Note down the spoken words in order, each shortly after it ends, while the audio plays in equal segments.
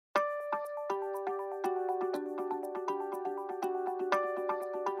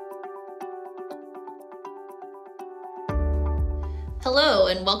Hello,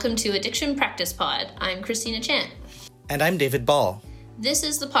 and welcome to Addiction Practice Pod. I'm Christina Chant. And I'm David Ball. This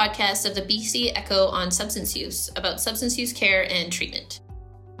is the podcast of the BC Echo on substance use, about substance use care and treatment.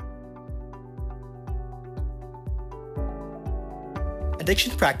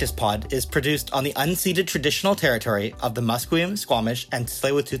 Addiction Practice Pod is produced on the unceded traditional territory of the Musqueam, Squamish, and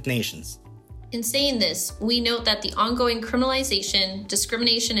Tsleil-Waututh Nations. In saying this, we note that the ongoing criminalization,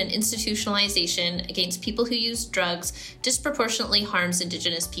 discrimination, and institutionalization against people who use drugs disproportionately harms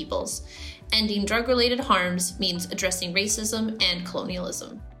Indigenous peoples. Ending drug-related harms means addressing racism and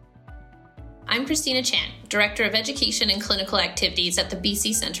colonialism. I'm Christina Chant, Director of Education and Clinical Activities at the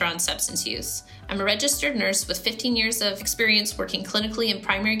BC Centre on Substance Use. I'm a registered nurse with 15 years of experience working clinically in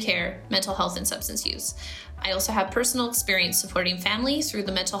primary care, mental health, and substance use. I also have personal experience supporting families through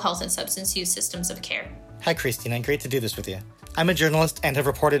the mental health and substance use systems of care. Hi, Christina. Great to do this with you. I'm a journalist and have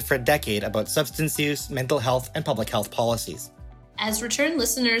reported for a decade about substance use, mental health, and public health policies. As return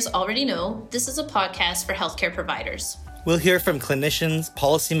listeners already know, this is a podcast for healthcare providers. We'll hear from clinicians,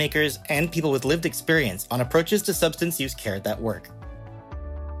 policymakers, and people with lived experience on approaches to substance use care that work.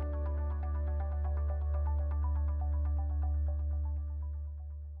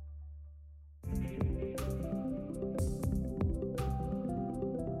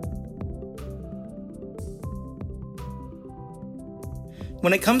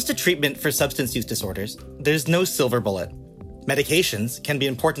 When it comes to treatment for substance use disorders, there's no silver bullet. Medications can be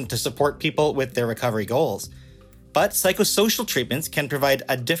important to support people with their recovery goals, but psychosocial treatments can provide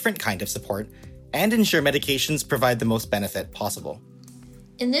a different kind of support and ensure medications provide the most benefit possible.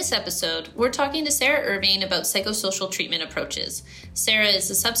 In this episode, we're talking to Sarah Irving about psychosocial treatment approaches. Sarah is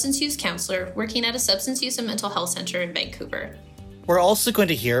a substance use counselor working at a substance use and mental health center in Vancouver. We're also going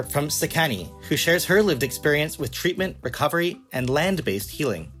to hear from Sekani, who shares her lived experience with treatment, recovery, and land-based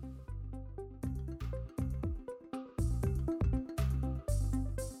healing.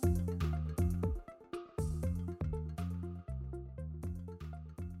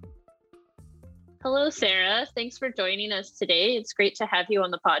 Hello, Sarah. Thanks for joining us today. It's great to have you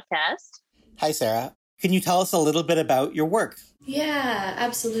on the podcast. Hi, Sarah. Can you tell us a little bit about your work? Yeah,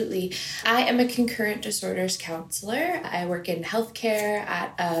 absolutely. I am a concurrent disorders counselor. I work in healthcare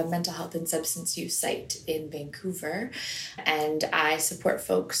at a mental health and substance use site in Vancouver, and I support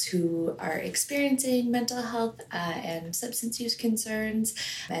folks who are experiencing mental health and substance use concerns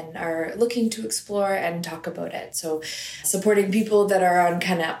and are looking to explore and talk about it. So supporting people that are on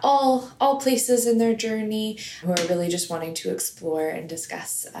kind of all places in their journey who are really just wanting to explore and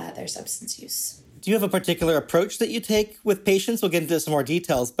discuss their substance use. Do you have a particular approach that you take with patients? We'll get into some more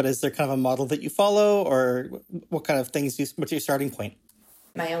details, but is there kind of a model that you follow, or what kind of things, what's your starting point?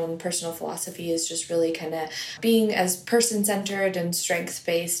 My own personal philosophy is just really kind of being as person-centered and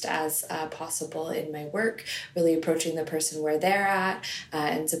strength-based as possible in my work, really approaching the person where they're at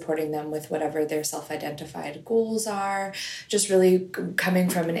and supporting them with whatever their self-identified goals are, just really coming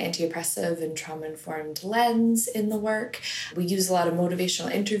from an anti-oppressive and trauma-informed lens in the work. We use a lot of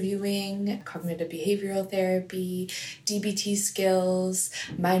motivational interviewing, cognitive behavioral therapy, DBT skills,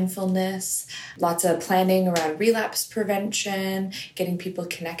 mindfulness, lots of planning around relapse prevention, getting people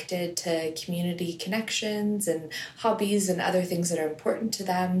connected to community connections and hobbies and other things that are important to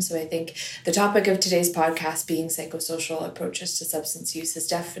them. So I think the topic of today's podcast being psychosocial approaches to substance use is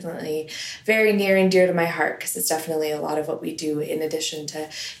definitely very near and dear to my heart, because it's definitely a lot of what we do in addition to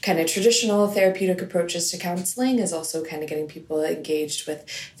kind of traditional therapeutic approaches to counseling, is also kind of getting people engaged with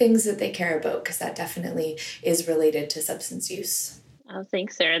things that they care about, because that definitely is related to substance use. Oh,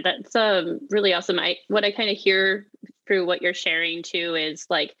 thanks, Sarah. That's really awesome. What I kind of hear through what you're sharing too is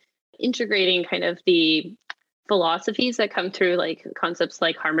like integrating kind of the philosophies that come through, like concepts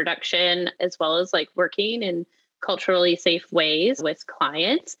like harm reduction, as well as like working in culturally safe ways with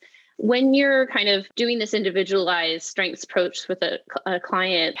clients. When you're kind of doing this individualized strengths approach with a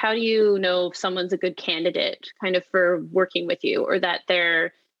client, how do you know if someone's a good candidate kind of for working with you, or that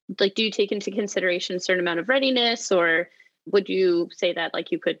they're like, do you take into consideration a certain amount of readiness, or would you say that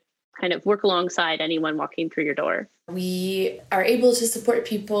like you could kind of work alongside anyone walking through your door? We are able to support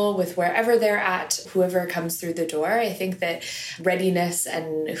people with wherever they're at, whoever comes through the door. I think that readiness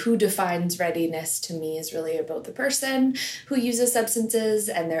and who defines readiness to me is really about the person who uses substances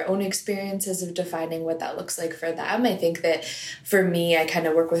and their own experiences of defining what that looks like for them. I think that for me, I kind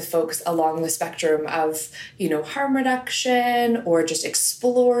of work with folks along the spectrum of, harm reduction or just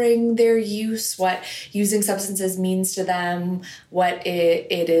exploring their use, what using substances means to them, what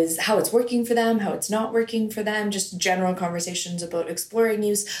it is, how it's working for them, how it's not working for them, just just general conversations about exploring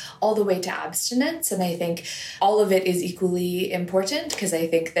use, all the way to abstinence. And I think all of it is equally important, because I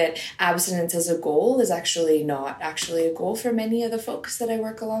think that abstinence as a goal is actually not actually a goal for many of the folks that I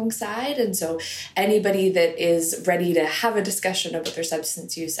work alongside. And so anybody that is ready to have a discussion about their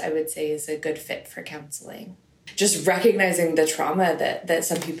substance use, I would say, is a good fit for counseling. Just recognizing the trauma that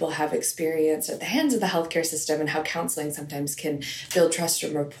some people have experienced at the hands of the healthcare system, and how counseling sometimes can build trust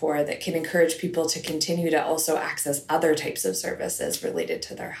and rapport that can encourage people to continue to also access other types of services related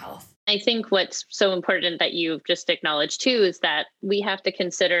to their health. I think what's so important that you've just acknowledged too is that we have to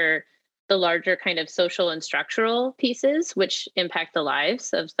consider the larger kind of social and structural pieces which impact the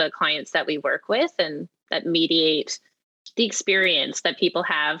lives of the clients that we work with and that mediate the experience that people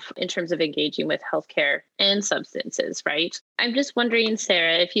have in terms of engaging with healthcare and substances, right? I'm just wondering,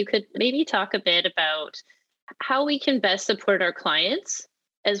 Sarah, if you could maybe talk a bit about how we can best support our clients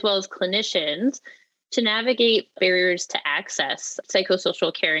as well as clinicians to navigate barriers to access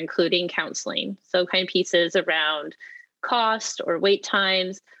psychosocial care, including counseling. So kind of pieces around cost or wait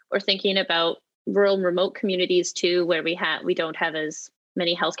times, or thinking about rural and remote communities too, where we don't have as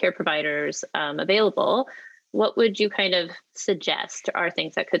many healthcare providers available. What would you kind of suggest are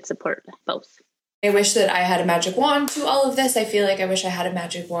things that could support both? I wish that I had a magic wand to all of this. I feel like I wish I had a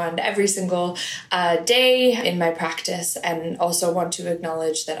magic wand every single day in my practice, and also want to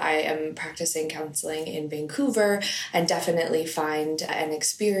acknowledge that I am practicing counseling in Vancouver and definitely find and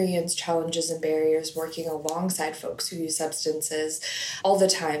experience challenges and barriers working alongside folks who use substances all the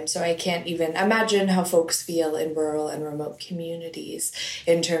time. So I can't even imagine how folks feel in rural and remote communities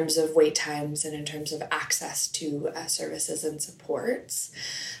in terms of wait times and in terms of access to services and supports.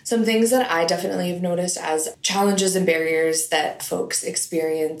 Some things that I definitely have noticed as challenges and barriers that folks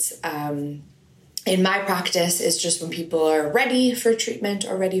experience in my practice is just when people are ready for treatment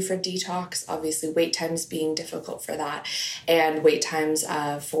or ready for detox. Obviously, wait times being difficult for that, and wait times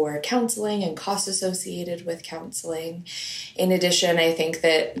for counseling and costs associated with counseling. In addition, I think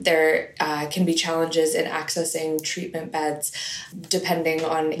that there can be challenges in accessing treatment beds depending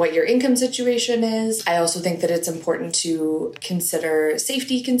on what your income situation is. I also think that it's important to consider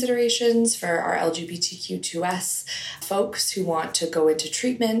safety considerations for our LGBTQ2S folks who want to go into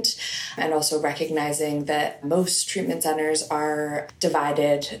treatment, and also recognizing that most treatment centers are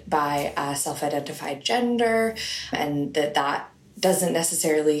divided by a self-identified gender, and that doesn't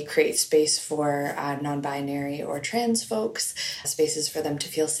necessarily create space for non-binary or trans folks, spaces for them to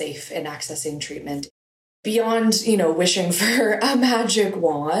feel safe in accessing treatment. Beyond, wishing for a magic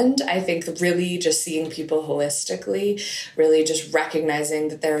wand, I think really just seeing people holistically, really just recognizing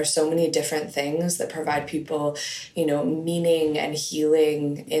that there are so many different things that provide people, meaning and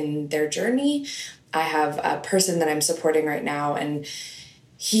healing in their journey. I have a person that I'm supporting right now, and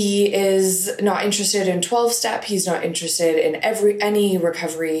he is not interested in 12-step. He's not interested in any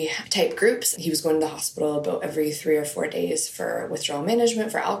recovery type groups. He was going to the hospital about every 3 or 4 days for withdrawal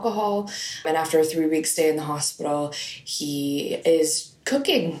management for alcohol. And after a 3-week stay in the hospital, he is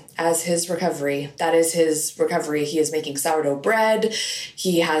cooking as his recovery. That is his recovery. He is making sourdough bread.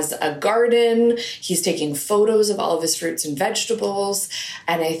 He has a garden. He's taking photos of all of his fruits and vegetables.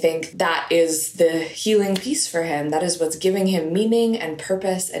 And I think that is the healing piece for him. That is what's giving him meaning and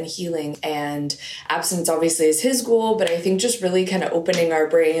purpose and healing. And abstinence obviously is his goal, but I think just really kind of opening our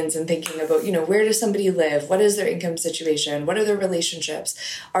brains and thinking about, where does somebody live? What is their income situation? What are their relationships?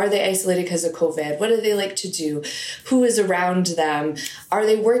 Are they isolated because of COVID? What do they like to do? Who is around them? Are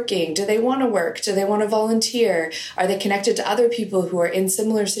they working? Do they want to work? Do they want to volunteer? Are they connected to other people who are in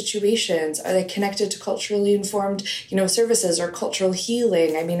similar situations? Are they connected to culturally informed, services or cultural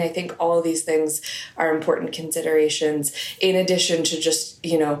healing? I mean, I think all of these things are important considerations in addition to just,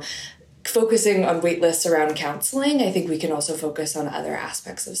 focusing on wait lists around counseling. I think we can also focus on other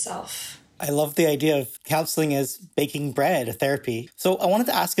aspects of self. I love the idea of counseling as baking bread, a therapy. So I wanted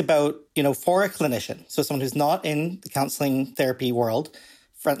to ask about, for a clinician, so someone who's not in the counseling therapy world,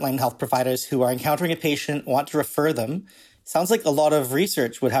 frontline health providers who are encountering a patient, want to refer them. Sounds like a lot of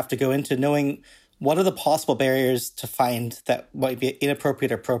research would have to go into knowing what are the possible barriers to find that might be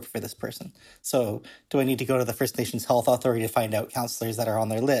inappropriate or appropriate for this person. So do I need to go to the First Nations Health Authority to find out counselors that are on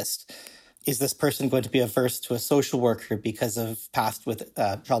their list? Is this person going to be averse to a social worker because of past with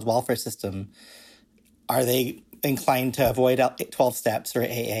child welfare system? Are they inclined to avoid 12 steps or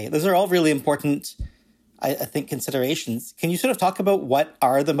AA? Those are all really important, I think, considerations. Can you sort of talk about what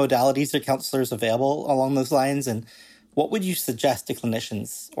are the modalities or counselors available along those lines? And what would you suggest to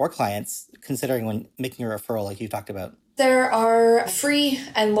clinicians or clients considering when making a referral like you talked about? There are free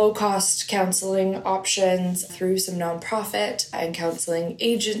and low-cost counseling options through some nonprofit and counseling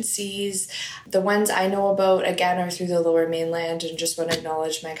agencies. The ones I know about, again, are through the Lower Mainland, and just want to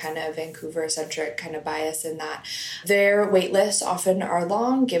acknowledge my kind of Vancouver-centric kind of bias in that. Their wait lists often are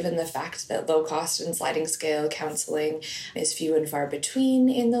long, given the fact that low-cost and sliding scale counseling is few and far between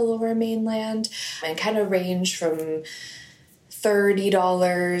in the Lower Mainland, and kind of range from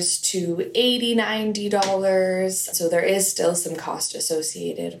 $30 to $80, $90. So there is still some cost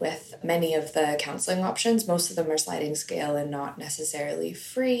associated with many of the counseling options. Most of them are sliding scale and not necessarily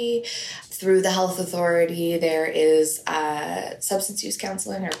free. Through the health authority, there is substance use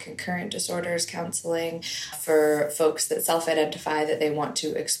counseling or concurrent disorders counseling for folks that self-identify that they want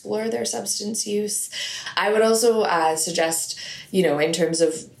to explore their substance use. I would also suggest, in terms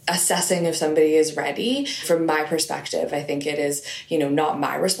of assessing if somebody is ready, from my perspective, I think it is, not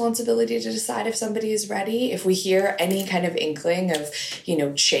my responsibility to decide if somebody is ready. If we hear any kind of inkling of,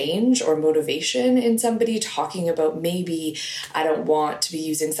 change or motivation in somebody talking about maybe I don't want to be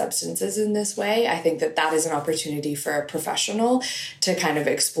using substances in this way, I think that is an opportunity for a professional to kind of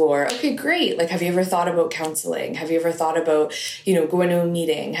explore, okay, great. Like, have you ever thought about counseling? Have you ever thought about, going to a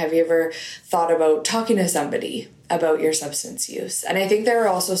meeting? Have you ever thought about talking to somebody about your substance use? And I think there are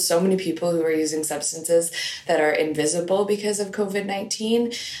also so many people who are using substances that are invisible because of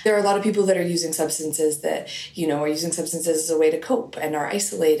COVID-19. There are a lot of people that are using substances that, are using substances as a way to cope and are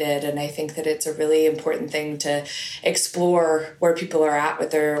isolated. And I think that it's a really important thing to explore where people are at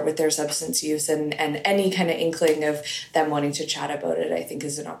with their substance use, and any kind of inkling of them wanting to chat about it, I think,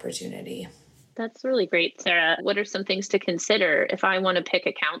 is an opportunity. That's really great, Sarah. What are some things to consider if I want to pick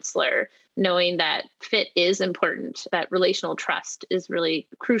a counselor, knowing that fit is important, that relational trust is really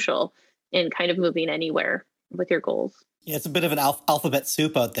crucial in kind of moving anywhere with your goals? Yeah, it's a bit of an alphabet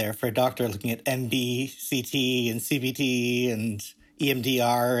soup out there for a doctor looking at MB, CT, and CBT, and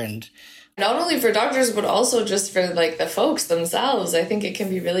EMDR, and not only for doctors, but also just for the folks themselves. I think it can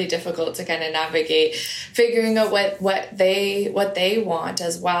be really difficult to kind of navigate figuring out what they want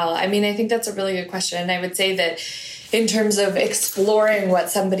as well. I mean, I think that's a really good question. And I would say that in terms of exploring what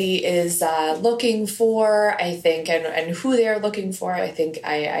somebody is looking for, I think, and who they're looking for, I think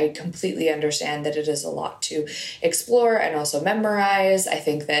I completely understand that it is a lot to explore and also memorize. I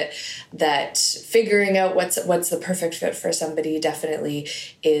think that figuring out what's the perfect fit for somebody definitely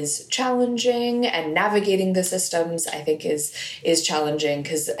is challenging, and navigating the systems, I think, is challenging,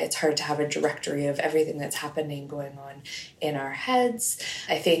 because it's hard to have a directory of everything that's happening going on in our heads.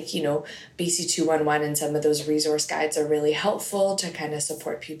 I think, BC 211 and some of those resource guides are really helpful to kind of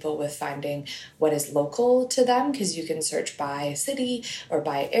support people with finding what is local to them, because you can search by city or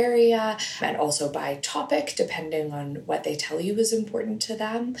by area, and also by topic, depending on what they tell you is important to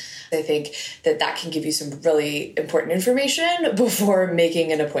them. I think that can give you some really important information before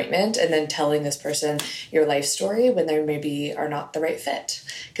making an appointment and then telling this person your life story when they maybe are not the right fit,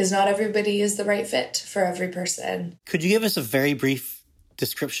 because not everybody is the right fit for every person. Could you give us a very brief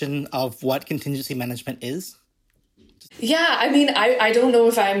description of what contingency management is? Yeah, I mean, I don't know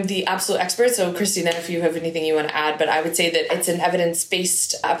if I'm the absolute expert, so Christina, if you have anything you want to add, but I would say that it's an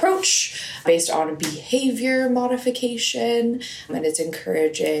evidence-based approach based on behavior modification, and it's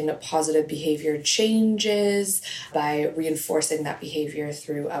encouraging positive behavior changes by reinforcing that behavior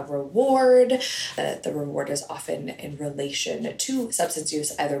through a reward. The reward is often in relation to substance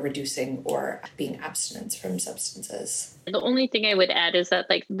use, either reducing or being abstinence from substances. The only thing I would add is that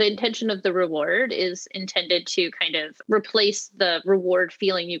the intention of the reward is intended to kind of replace the reward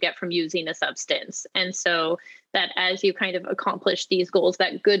feeling you get from using a substance. And so that as you kind of accomplish these goals,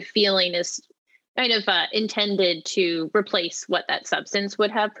 that good feeling is kind of intended to replace what that substance would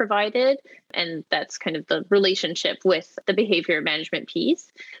have provided. And that's kind of the relationship with the behavior management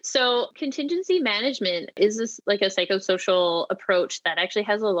piece. So contingency management is this a psychosocial approach that actually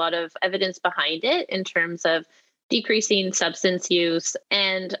has a lot of evidence behind it in terms of decreasing substance use.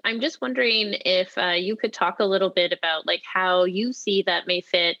 And I'm just wondering if you could talk a little bit about how you see that may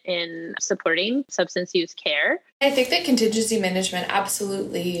fit in supporting substance use care. I think that contingency management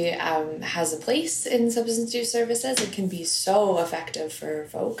absolutely has a place in substance use services. It can be so effective for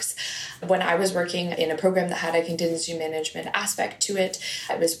folks. When I was working in a program that had a contingency management aspect to it,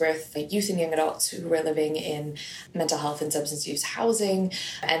 I was with youth and young adults who were living in mental health and substance use housing.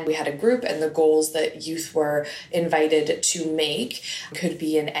 And we had a group, and the goals that youth were invited to make could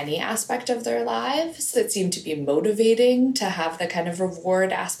be in any aspect of their lives. It seemed to be motivating to have the kind of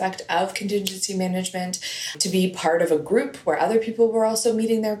reward aspect of contingency management, to be part of a group where other people were also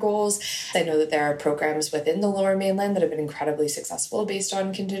meeting their goals. I know that there are programs within the Lower Mainland that have been incredibly successful based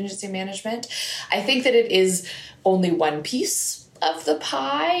on contingency management. I think that it is only one piece of the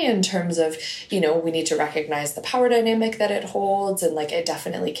pie in terms of, we need to recognize the power dynamic that it holds, and it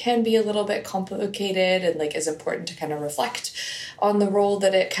definitely can be a little bit complicated, and is important to kind of reflect on the role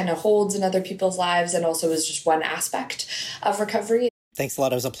that it kind of holds in other people's lives, and also is just one aspect of recovery. Thanks a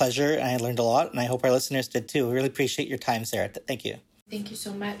lot. It was a pleasure, and I learned a lot, and I hope our listeners did too. We really appreciate your time, Sarah. Thank you. Thank you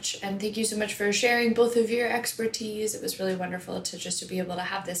so much. And thank you so much for sharing both of your expertise. It was really wonderful to be able to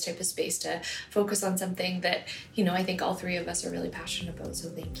have this type of space to focus on something that, I think all three of us are really passionate about. So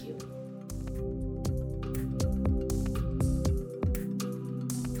thank you.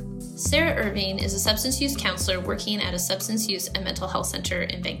 Sarah Irving is a substance use counselor working at a substance use and mental health center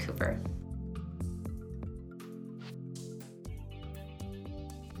in Vancouver.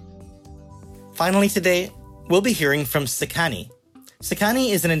 Finally today, we'll be hearing from Sekani. Sekani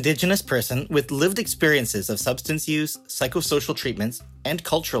is an Indigenous person with lived experiences of substance use, psychosocial treatments, and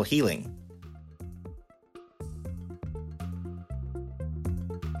cultural healing.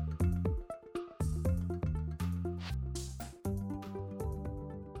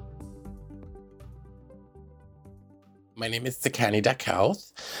 My name is Sekani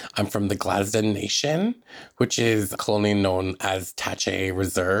Dakelth. I'm from the Glasden Nation, which is colonially known as Tache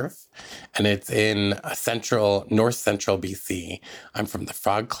Reserve, and it's in north central BC. I'm from the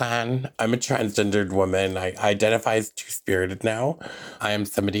Frog Clan. I'm a transgendered woman. I identify as two-spirited now. I am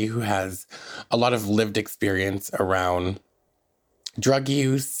somebody who has a lot of lived experience around drug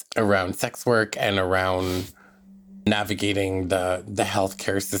use, around sex work, and around navigating the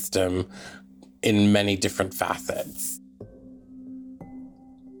healthcare system in many different facets.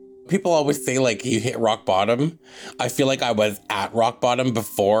 People always say, you hit rock bottom. I feel like I was at rock bottom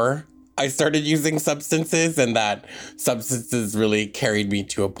before I started using substances, and that substances really carried me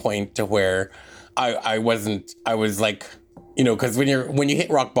to a point to where I was because when you hit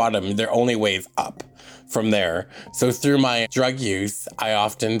rock bottom, there are only ways up from there. So through my drug use, I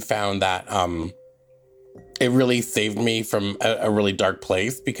often found that it really saved me from a really dark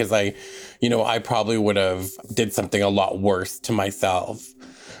place, because I probably would have did something a lot worse to myself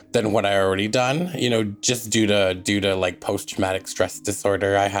than what I already done, just due to post-traumatic stress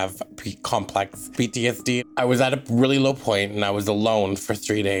disorder. I have complex PTSD. I was at a really low point, and I was alone for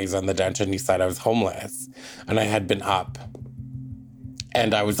 3 days on the Downtown East Side. I was homeless, and I had been up,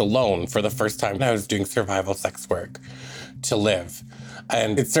 and I was alone for the first time. I was doing survival sex work to live,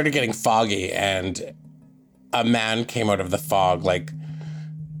 and it started getting foggy, and a man came out of the fog,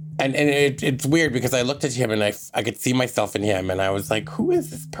 and it's weird, because I looked at him and I could see myself in him, and I was like, who is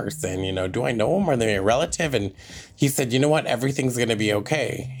this person? Do I know him? Are they a relative? And he said, you know what? Everything's going to be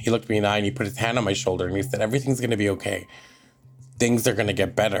okay. He looked me in the eye and he put his hand on my shoulder and he said, everything's going to be okay. Things are going to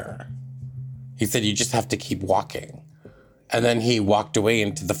get better. He said, you just have to keep walking. And then he walked away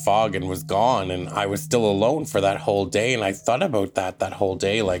into the fog and was gone. And I was still alone for that whole day. And I thought about that whole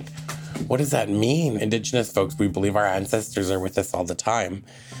day, what does that mean? Indigenous folks, we believe our ancestors are with us all the time,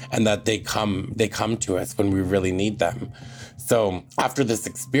 and that they come to us when we really need them. So after this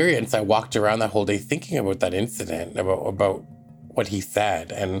experience, I walked around that whole day thinking about that incident, about what he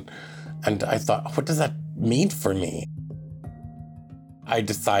said. And I thought, what does that mean for me? I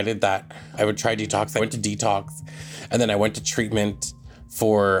decided that I would try detox. I went to detox, and then I went to treatment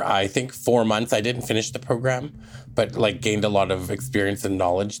for, I think, 4 months. I didn't finish the program, but gained a lot of experience and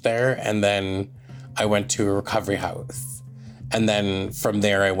knowledge there. And then I went to a recovery house. And then from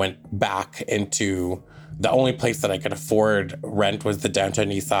there, I went back into the only place that I could afford rent was the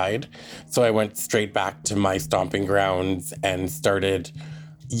Downtown East Side. So I went straight back to my stomping grounds and started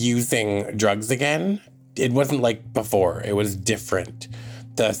using drugs again. It wasn't like before. It was different.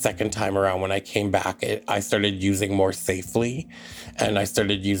 The second time around when I came back, I started using more safely, and I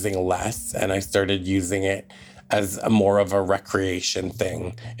started using less, and I started using it as more of a recreation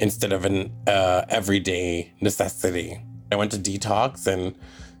thing instead of an everyday necessity. I went to detox, and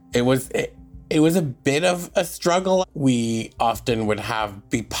it was a bit of a struggle. We often would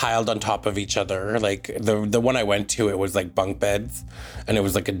be piled on top of each other. The one I went to, it was bunk beds, and it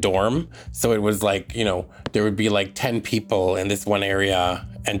was a dorm. So it was there would be 10 people in this one area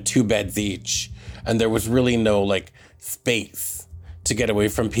and 2 beds each. And there was really no space to get away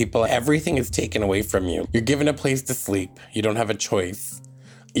from people. Everything is taken away from you. You're given a place to sleep. You don't have a choice.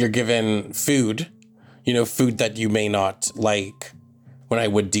 You're given food, food that you may not like, when I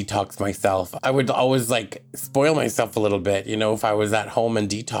would detox myself. I would always like spoil myself a little bit, you know, if I was at home and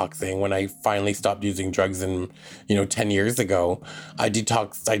detoxing when I finally stopped using drugs in, 10 years ago. I did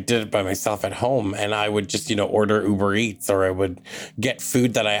it by myself at home, and I would just, order Uber Eats, or I would get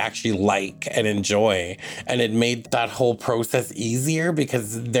food that I actually like and enjoy. And it made that whole process easier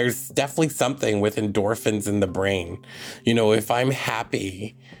because there's definitely something with endorphins in the brain. If I'm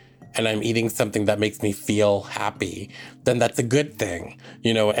happy and I'm eating something that makes me feel happy, then that's a good thing,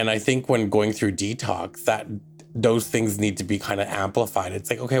 and I think when going through detox, that those things need to be kind of amplified. It's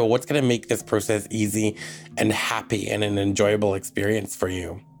like, okay, well, what's going to make this process easy and happy and an enjoyable experience for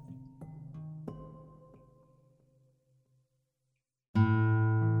you?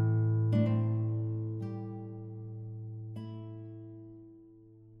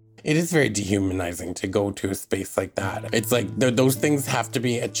 It is very dehumanizing to go to a space like that. It's like those things have to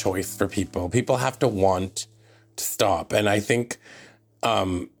be a choice for people. People have to want to stop. And I think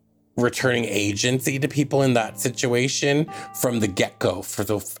returning agency to people in that situation from the get-go,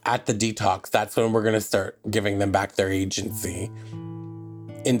 at the detox, that's when we're going to start giving them back their agency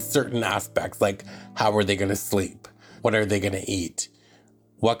in certain aspects, like how are they going to sleep? What are they going to eat?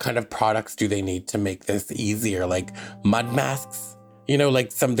 What kind of products do they need to make this easier? Like mud masks?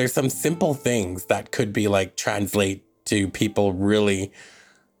 There's some simple things that could be like translate to people really,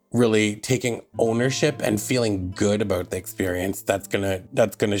 really taking ownership and feeling good about the experience. That's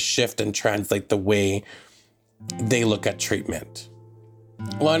gonna shift and translate the way they look at treatment.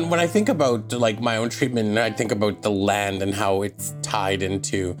 Well, when I think about like my own treatment, I think about the land and how it's tied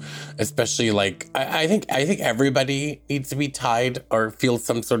into, especially like I think everybody needs to be tied or feel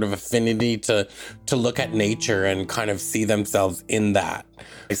some sort of affinity to look at nature and kind of see themselves in that.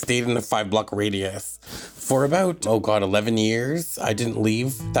 I stayed in a 5-block radius for about 11 years. I didn't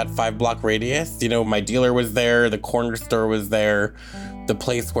leave that 5-block radius. My dealer was there, the corner store was there, the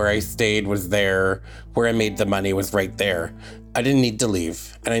place where I stayed was there, where I made the money was right there. I didn't need to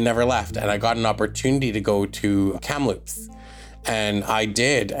leave, and I never left. And I got an opportunity to go to Kamloops, and I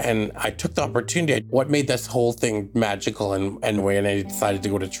did, and I took the opportunity. What made this whole thing magical and when I decided to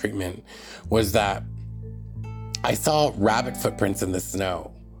go to treatment was that I saw rabbit footprints in the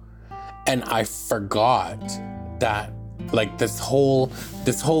snow, and I forgot that like this whole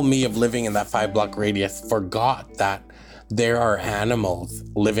me of living in that 5-block radius forgot that there are animals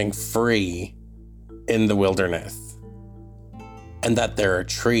living free in the wilderness. And that there are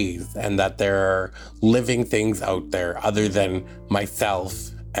trees and that there are living things out there other than myself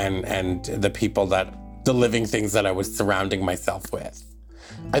and the living things that I was surrounding myself with.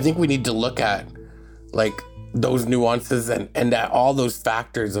 I think we need to look at like those nuances and at all those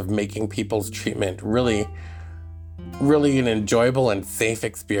factors of making people's treatment really, really an enjoyable and safe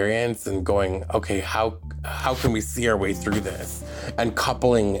experience, and going, okay, how can we see our way through this? And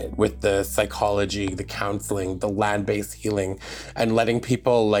coupling it with the psychology, the counseling, the land-based healing, and letting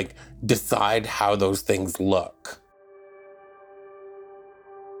people like decide how those things look.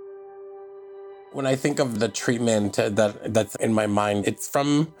 When I think of the treatment that's in my mind, it's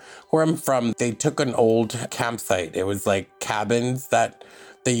from where I'm from. They took an old campsite. It was like cabins that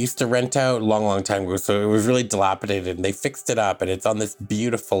they used to rent out a long, long time ago. So it was really dilapidated, and they fixed it up, and it's on this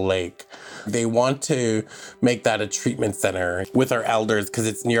beautiful lake. They want to make that a treatment center with our elders because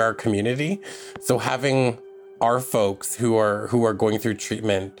it's near our community. So having our folks who are going through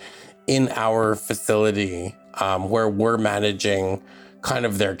treatment in our facility where we're managing kind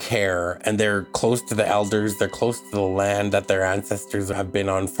of their care, and they're close to the elders, they're close to the land that their ancestors have been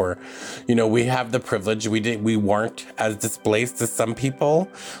on for, we have the privilege. We weren't as displaced as some people.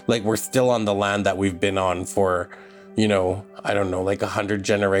 Like we're still on the land that we've been on for, I don't know, like 100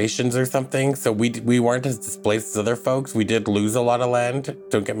 generations or something. So we weren't as displaced as other folks. We did lose a lot of land.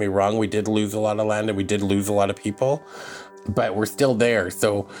 Don't get me wrong. We did lose a lot of land, and we did lose a lot of people, but we're still there.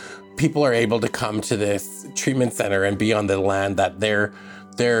 So people are able to come to this treatment center and be on the land that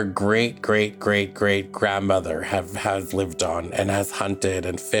their great grandmother has lived on and has hunted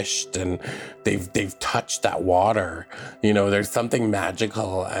and fished, and they've touched that water. There's something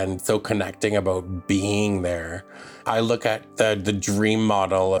magical and so connecting about being there. I look at the dream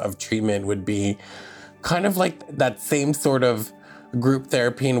model of treatment would be kind of like that same sort of group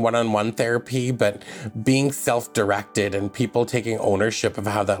therapy and one-on-one therapy, but being self-directed and people taking ownership of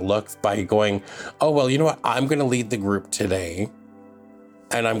how that looks by going, oh, well, you know what? I'm going to lead the group today,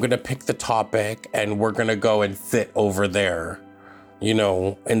 and I'm going to pick the topic, and we're going to go and sit over there,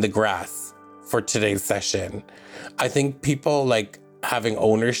 in the grass for today's session. I think people like having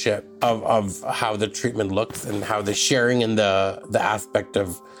ownership of how the treatment looks and how the sharing in the aspect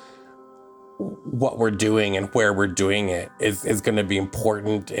of what we're doing and where we're doing it is going to be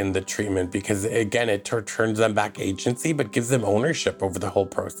important in the treatment, because again, it turns them back agency, but gives them ownership over the whole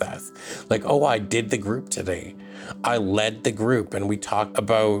process. Like, oh, I did the group today. I led the group, and we talked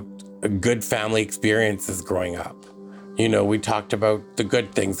about good family experiences growing up. You know, we talked about the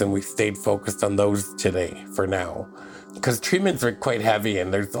good things, and we stayed focused on those today for now. Because treatments are quite heavy,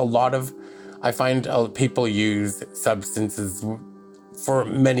 and there's a lot of, I find people use substances for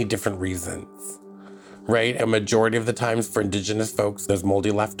many different reasons, right? A majority of the times for Indigenous folks, there's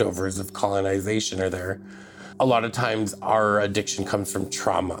moldy leftovers of colonization are there. A lot of times our addiction comes from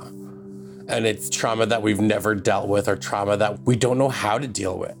trauma, and it's trauma that we've never dealt with, or trauma that we don't know how to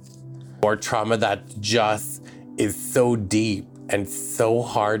deal with, or trauma that just is so deep and so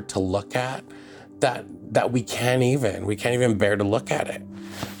hard to look at that we can't even bear to look at it.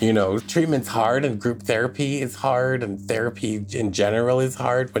 You know, treatment's hard, and group therapy is hard, and therapy in general is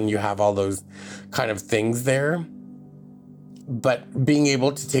hard when you have all those kind of things there. But being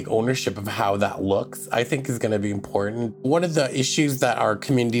able to take ownership of how that looks, I think, is going to be important. One of the issues that our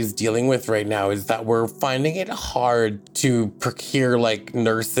community is dealing with right now is that we're finding it hard to procure like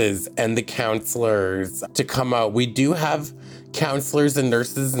nurses and the counselors to come out. We do have counselors and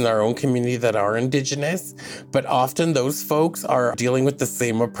nurses in our own community that are Indigenous, but often those folks are dealing with the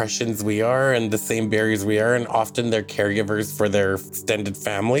same oppressions we are and the same barriers we are, and often they're caregivers for their extended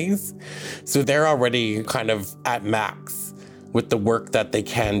families. So they're already kind of at max with the work that they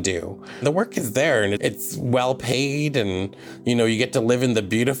can do. The work is there, and it's well paid, and you know, you get to live in the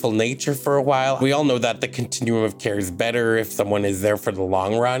beautiful nature for a while. We all know that the continuum of care is better if someone is there for the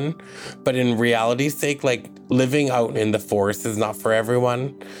long run, but in reality's sake, like, living out in the forest is not for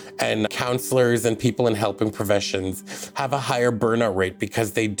everyone, and counselors and people in helping professions have a higher burnout rate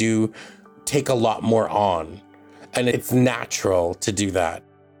because they do take a lot more on, and it's natural to do that.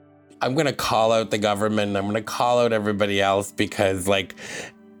 I'm going to call out the government. I'm going to call out everybody else, because like,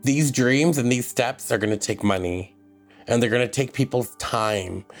 these dreams and these steps are going to take money, and they're going to take people's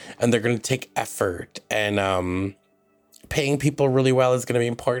time, and they're going to take effort, and paying people really well is going to be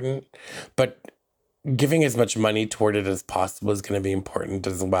important, but giving as much money toward it as possible is going to be important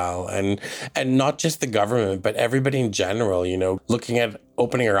as well. And not just the government, but everybody in general, you know, looking at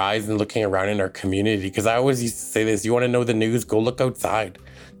opening our eyes and looking around in our community. Because I always used to say this: you want to know the news, go look outside,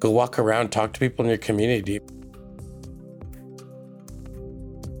 go walk around, talk to people in your community.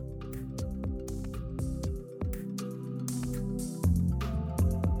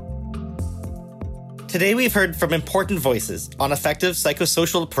 Today we've heard from important voices on effective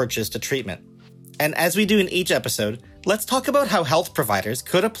psychosocial approaches to treatment. And as we do in each episode, let's talk about how health providers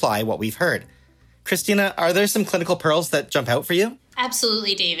could apply what we've heard. Christina, are there some clinical pearls that jump out for you?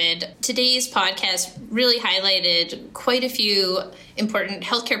 Absolutely, David. Today's podcast really highlighted quite a few important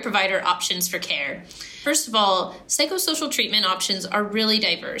healthcare provider options for care. First of all, psychosocial treatment options are really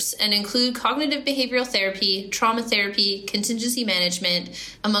diverse and include cognitive behavioral therapy, trauma therapy, contingency management,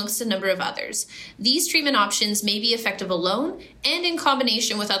 amongst a number of others. These treatment options may be effective alone and in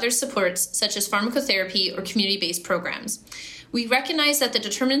combination with other supports such as pharmacotherapy or community-based programs. We recognize that the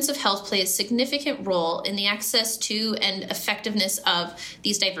determinants of health play a significant role in the access to and effectiveness of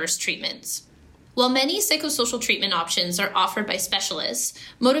these diverse treatments. While many psychosocial treatment options are offered by specialists,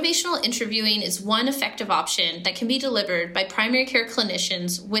 motivational interviewing is one effective option that can be delivered by primary care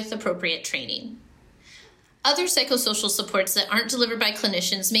clinicians with appropriate training. Other psychosocial supports that aren't delivered by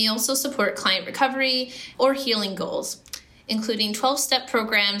clinicians may also support client recovery or healing goals, including 12-step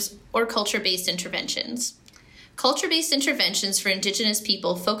programs or culture-based interventions. Culture-based interventions for Indigenous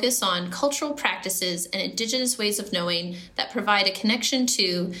people focus on cultural practices and Indigenous ways of knowing that provide a connection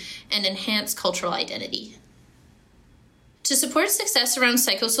to and enhance cultural identity. To support success around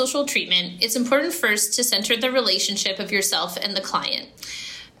psychosocial treatment, it's important first to center the relationship of yourself and the client.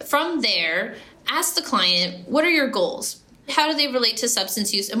 From there, ask the client, what are your goals? How do they relate to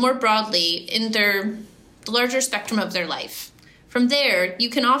substance use, and more broadly, in the larger spectrum of their life? From there, you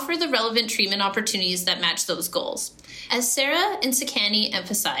can offer the relevant treatment opportunities that match those goals. As Sarah and Sekani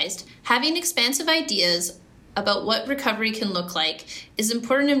emphasized, having expansive ideas about what recovery can look like is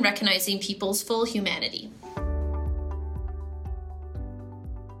important in recognizing people's full humanity.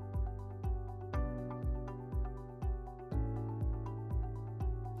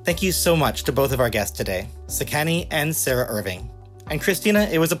 Thank you so much to both of our guests today, Sekani and Sarah Irving. And Christina,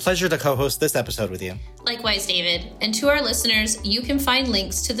 it was a pleasure to co-host this episode with you. Likewise, David. And to our listeners, you can find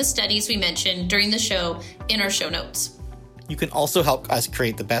links to the studies we mentioned during the show in our show notes. You can also help us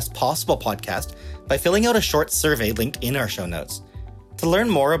create the best possible podcast by filling out a short survey linked in our show notes. To learn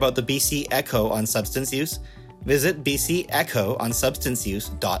more about the BC Echo on substance use, visit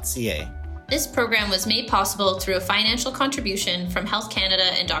bcechoonsubstanceuse.ca. This program was made possible through a financial contribution from Health Canada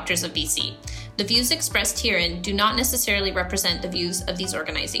and Doctors of BC. The views expressed herein do not necessarily represent the views of these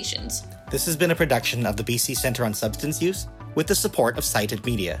organizations. This has been a production of the BC Centre on Substance Use with the support of Cited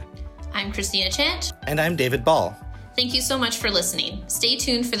Media. I'm Christina Chant. And I'm David Ball. Thank you so much for listening. Stay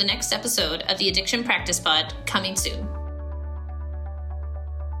tuned for the next episode of the Addiction Practice Pod, coming soon.